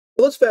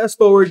So let's fast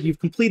forward. You've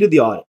completed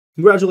the audit.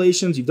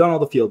 Congratulations, you've done all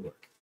the field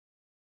work.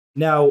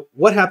 Now,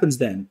 what happens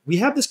then? We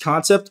have this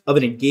concept of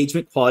an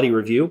engagement quality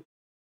review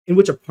in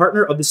which a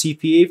partner of the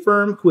CPA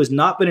firm who has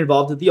not been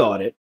involved in the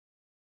audit,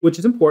 which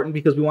is important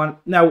because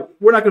now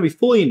we're not going to be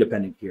fully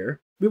independent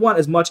here. We want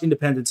as much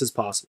independence as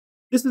possible.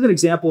 This is an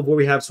example of where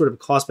we have sort of a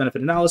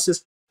cost-benefit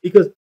analysis,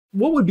 because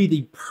what would be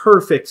the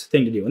perfect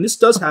thing to do? And this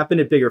does happen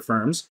at bigger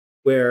firms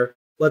where,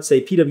 let's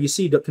say,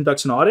 PwC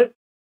conducts an audit.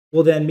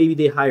 Well, then maybe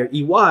they hire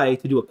EY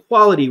to do a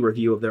quality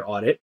review of their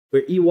audit,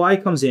 where EY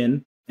comes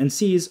in and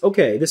sees,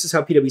 okay, this is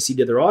how PwC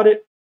did their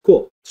audit.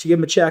 Cool. She gave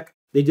them a check.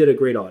 They did a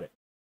great audit.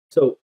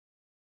 So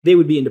they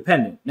would be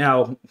independent.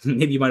 Now,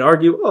 maybe you might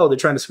argue, oh, they're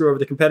trying to screw over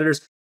the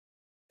competitors.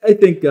 I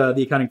think the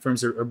accounting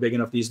firms are big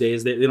enough these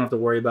days. They don't have to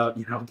worry about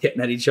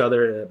getting at each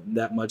other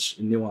that much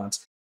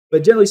nuance.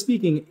 But generally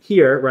speaking,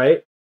 here,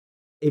 right,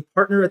 a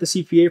partner at the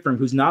CPA firm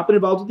who's not been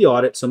involved with the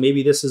audit, so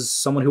maybe this is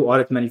someone who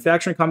audits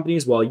manufacturing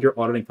companies while you're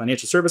auditing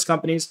financial service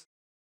companies,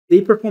 they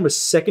perform a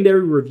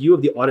secondary review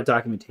of the audit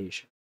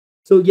documentation.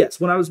 So yes,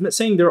 when I was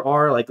saying there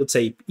are, like, let's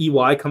say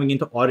EY coming in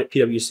to audit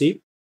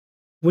PwC,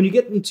 when you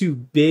get into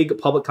big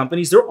public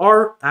companies, there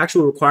are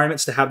actual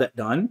requirements to have that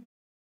done.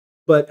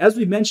 But as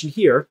we mentioned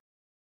here,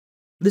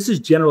 this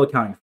is general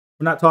accounting.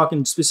 We're not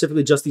talking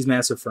specifically just these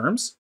massive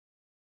firms.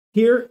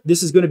 Here,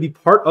 this is going to be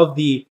part of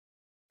the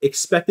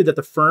expected that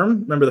the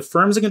firm, remember, the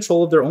firm is in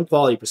control of their own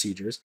quality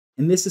procedures,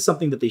 and this is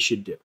something that they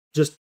should do,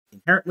 just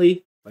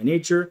inherently, by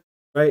nature,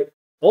 right?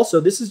 Also,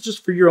 this is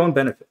just for your own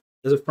benefit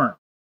as a firm.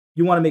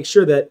 You want to make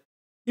sure that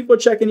people are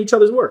checking each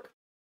other's work,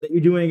 that you're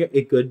doing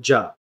a good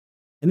job.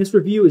 And this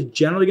review is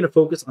generally going to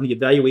focus on the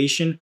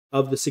evaluation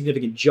of the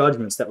significant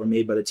judgments that were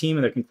made by the team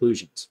and their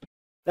conclusions.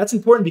 That's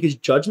important because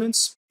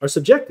judgments are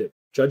subjective.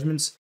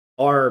 Judgments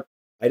are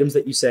items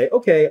that you say,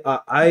 okay,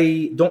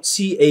 I don't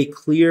see a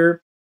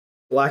clear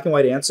black and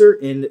white answer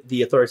in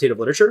the authoritative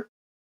literature.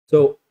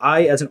 So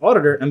I, as an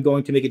auditor, am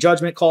going to make a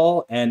judgment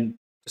call and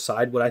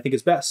decide what I think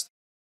is best.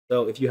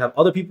 So if you have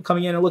other people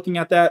coming in and looking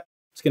at that,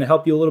 it's going to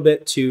help you a little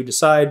bit to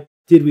decide,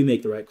 did we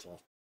make the right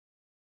call?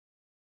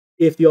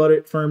 If the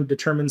audit firm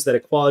determines that a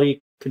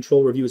quality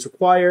control review is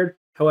required,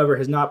 however,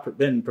 has not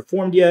been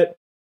performed yet,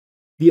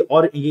 the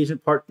audit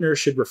engagement partner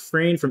should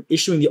refrain from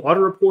issuing the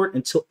audit report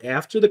until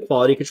after the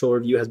quality control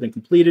review has been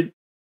completed.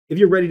 If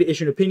you're ready to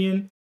issue an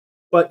opinion,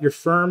 but your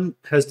firm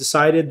has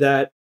decided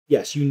that,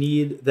 yes, you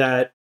need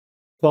that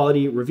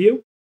quality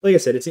review, like I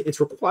said, it's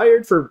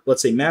required for,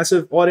 let's say,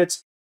 massive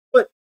audits,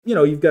 but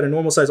you've got a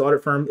normal size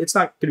audit firm, it's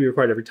not going to be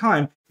required every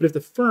time. But if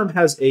the firm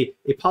has a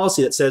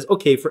policy that says,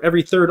 okay, for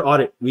every third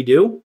audit we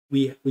do,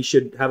 we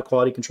should have a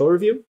quality control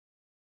review,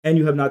 and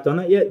you have not done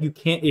that yet, you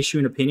can't issue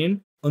an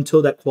opinion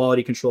until that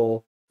quality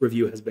control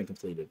review has been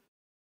completed.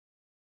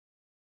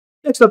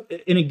 Next up,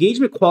 an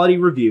engagement quality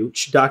review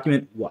should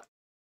document what?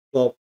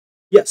 Well,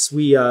 yes,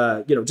 we,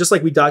 just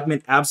like we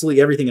document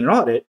absolutely everything in an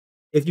audit,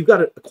 if you've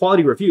got a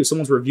quality review,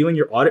 someone's reviewing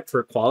your audit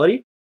for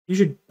quality, you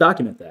should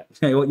document that.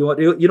 You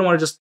don't want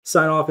to just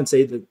sign off and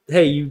say that,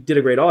 hey, you did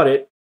a great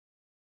audit,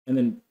 and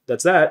then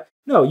that's that.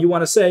 No, you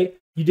want to say,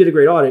 you did a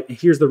great audit, and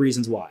here's the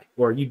reasons why.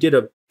 Or you did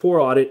a poor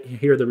audit, and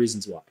here are the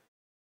reasons why.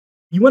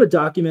 You want to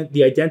document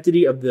the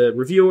identity of the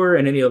reviewer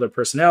and any other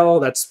personnel.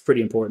 That's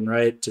pretty important,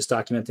 right? Just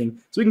documenting.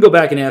 So we can go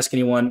back and ask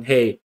anyone,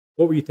 hey,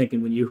 what were you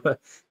thinking when you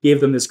gave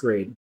them this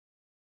grade?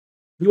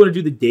 You want to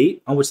do the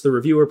date on which the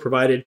reviewer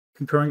provided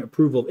concurring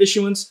approval of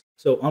issuance.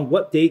 So on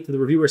what date did the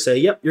reviewer say,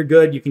 yep, you're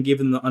good, you can give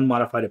them the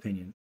unmodified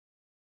opinion.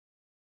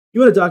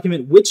 You want to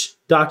document which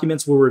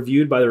documents were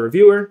reviewed by the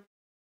reviewer.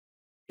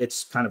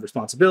 It's kind of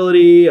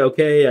responsibility.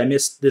 Okay, I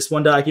missed this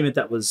one document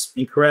that was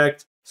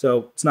incorrect,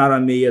 so it's not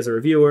on me as a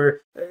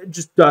reviewer.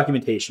 Just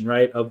documentation,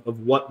 right,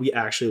 of what we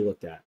actually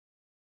looked at.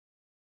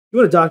 You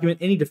want to document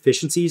any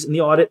deficiencies in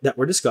the audit that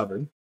were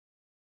discovered.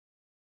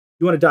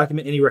 You want to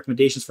document any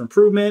recommendations for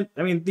improvement.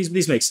 I mean,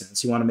 these make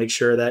sense. You want to make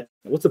sure that,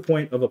 what's the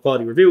point of a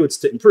quality review? It's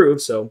to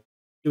improve, so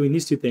doing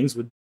these two things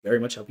would very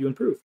much help you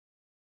improve.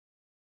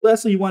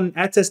 Lastly, you want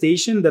an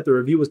attestation that the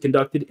review was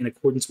conducted in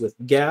accordance with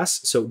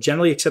GAS, so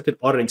generally accepted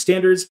auditing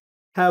standards.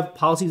 Have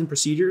policies and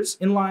procedures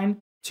in line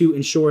to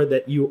ensure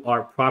that you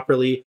are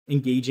properly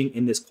engaging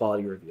in this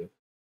quality review.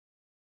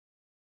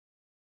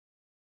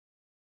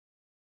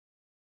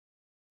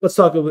 Let's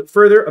talk a little bit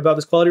further about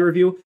this quality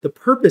review. The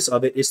purpose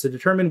of it is to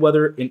determine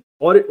whether an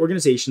audit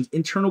organization's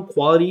internal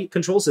quality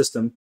control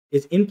system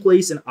is in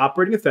place and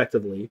operating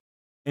effectively,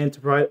 and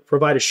to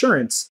provide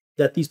assurance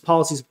that these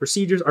policies and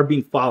procedures are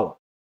being followed.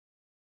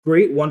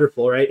 Great,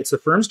 wonderful, right? It's the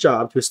firm's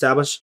job to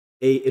establish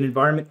an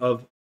environment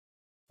of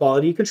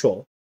quality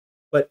control.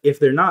 But if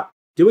they're not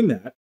doing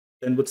that,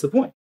 then what's the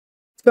point?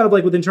 It's kind of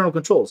like with internal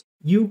controls.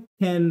 You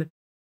can,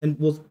 and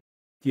if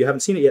you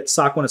haven't seen it yet,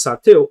 SOC 1 and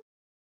SOC 2,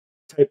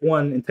 Type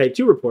 1 and Type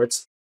 2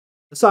 reports.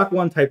 The SOC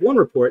 1 Type 1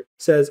 report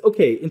says,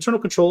 okay, internal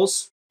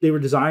controls, they were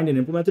designed and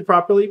implemented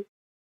properly,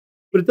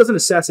 but it doesn't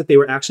assess if they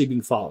were actually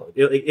being followed.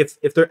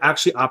 If they're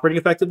actually operating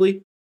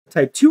effectively,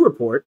 Type 2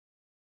 report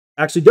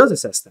actually does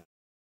assess that.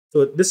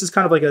 So this is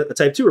kind of like a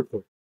Type 2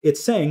 report.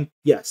 It's saying,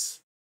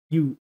 yes,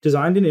 you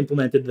designed and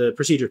implemented the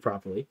procedures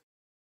properly.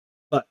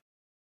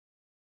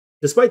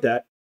 Despite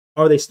that,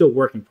 are they still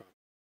working properly?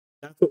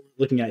 That's what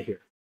we're looking at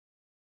here.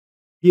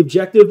 The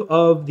objective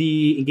of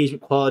the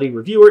engagement quality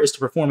reviewer is to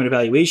perform an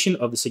evaluation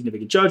of the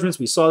significant judgments.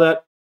 We saw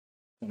that.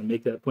 I want to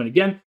make that point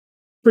again.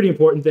 Pretty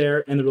important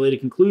there. And the related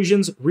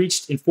conclusions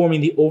reached in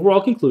forming the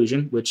overall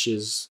conclusion, which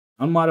is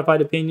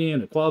unmodified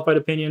opinion, a qualified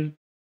opinion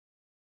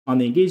on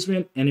the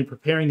engagement, and in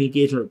preparing the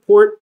engagement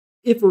report,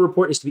 if a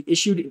report is to be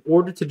issued in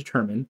order to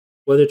determine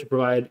whether to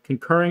provide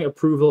concurring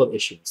approval of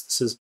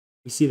issuance.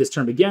 We see this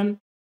term again.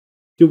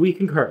 Do we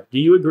concur? Do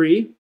you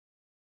agree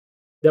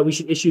that we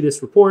should issue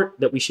this report,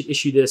 that we should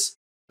issue this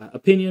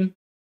opinion?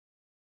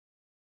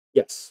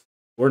 Yes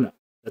or no.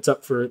 That's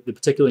up for the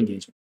particular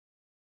engagement.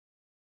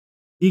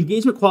 The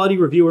engagement quality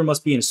reviewer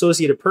must be an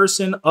associated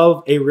person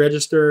of a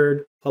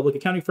registered public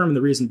accounting firm, and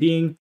the reason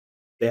being,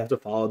 they have to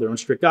follow their own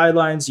strict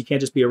guidelines. You can't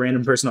just be a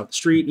random person off the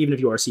street, even if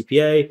you are a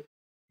CPA,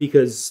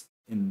 because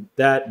in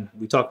that, and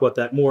we talk about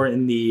that more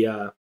in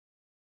the,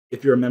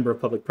 if you're a member of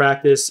public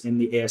practice in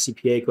the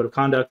AICPA Code of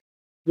Conduct,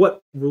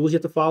 what rules you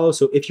have to follow.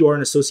 So if you are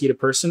an associated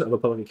person of a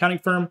public accounting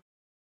firm,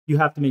 you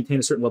have to maintain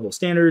a certain level of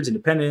standards,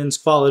 independence,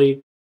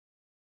 quality.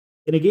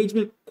 An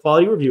engagement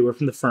quality reviewer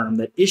from the firm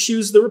that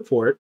issues the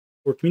report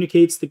or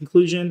communicates the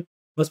conclusion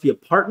must be a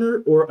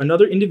partner or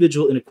another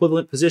individual in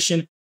equivalent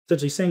position,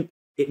 essentially saying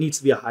it needs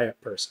to be a higher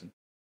person.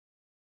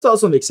 This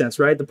also makes sense,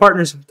 right? The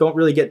partners don't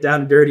really get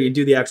down and dirty and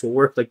do the actual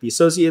work like the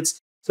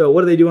associates. So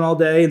what are they doing all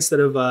day instead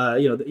of,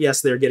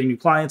 yes, they're getting new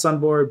clients on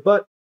board,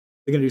 but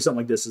they're going to do something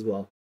like this as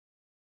well.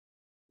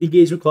 The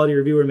engagement quality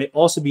reviewer may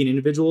also be an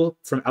individual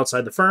from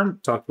outside the firm.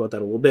 Talked about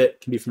that a little bit.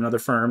 It can be from another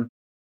firm.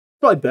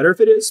 Probably better if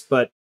it is,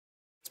 but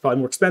it's probably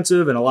more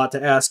expensive and a lot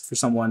to ask for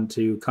someone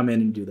to come in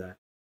and do that.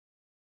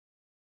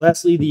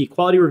 Lastly, the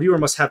quality reviewer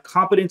must have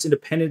competence,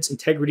 independence,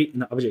 integrity,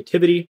 and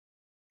objectivity.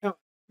 Now,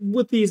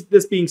 with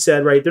this being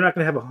said, right, they're not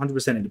going to have 100%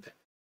 independence.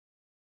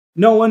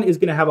 No one is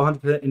going to have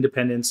 100%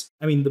 independence.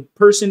 I mean, the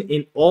person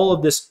in all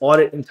of this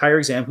audit entire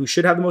exam who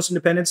should have the most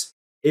independence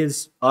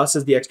is us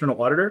as the external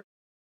auditor.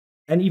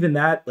 And even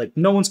that, like,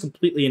 no one's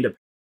completely independent.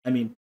 I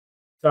mean,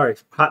 sorry,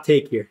 hot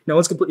take here. No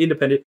one's completely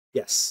independent.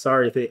 Yes,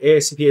 sorry, if the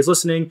AICPA is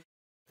listening,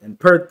 and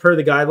per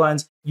the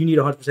guidelines, you need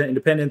 100%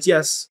 independence.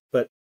 Yes,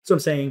 but so I'm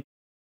saying,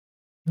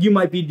 you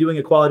might be doing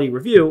a quality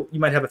review. You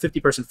might have a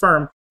 50-person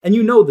firm, and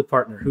you know the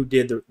partner who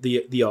did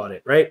the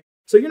audit, right?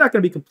 So you're not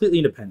going to be completely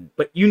independent,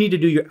 but you need to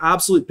do your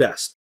absolute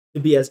best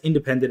to be as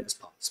independent as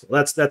possible.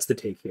 That's the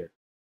take here.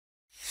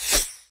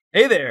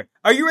 Hey there!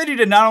 Are you ready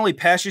to not only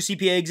pass your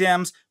CPA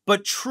exams,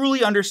 but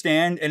truly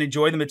understand and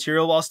enjoy the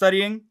material while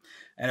studying?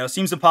 I know it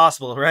seems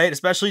impossible, right?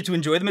 Especially to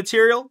enjoy the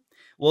material?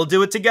 We'll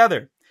do it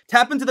together.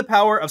 Tap into the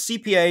power of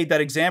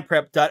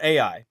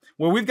CPA.examprep.ai,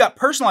 where we've got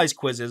personalized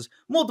quizzes,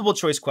 multiple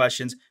choice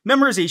questions,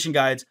 memorization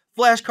guides,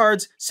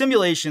 flashcards,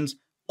 simulations,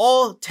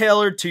 all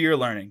tailored to your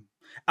learning.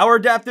 Our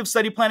adaptive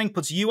study planning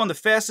puts you on the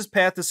fastest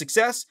path to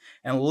success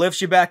and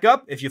lifts you back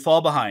up if you fall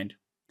behind.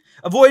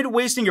 Avoid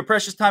wasting your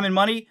precious time and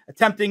money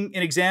attempting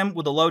an exam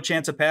with a low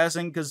chance of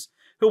passing, because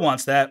who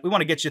wants that? We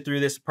want to get you through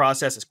this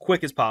process as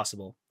quick as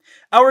possible.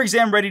 Our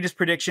exam readiness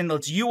prediction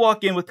lets you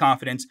walk in with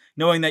confidence,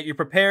 knowing that you're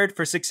prepared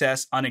for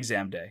success on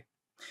exam day.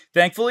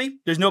 Thankfully,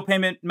 there's no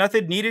payment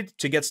method needed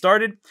to get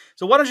started,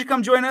 so why don't you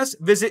come join us?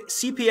 Visit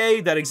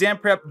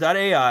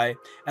cpa.examprep.ai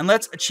and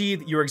let's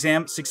achieve your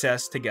exam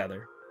success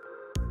together.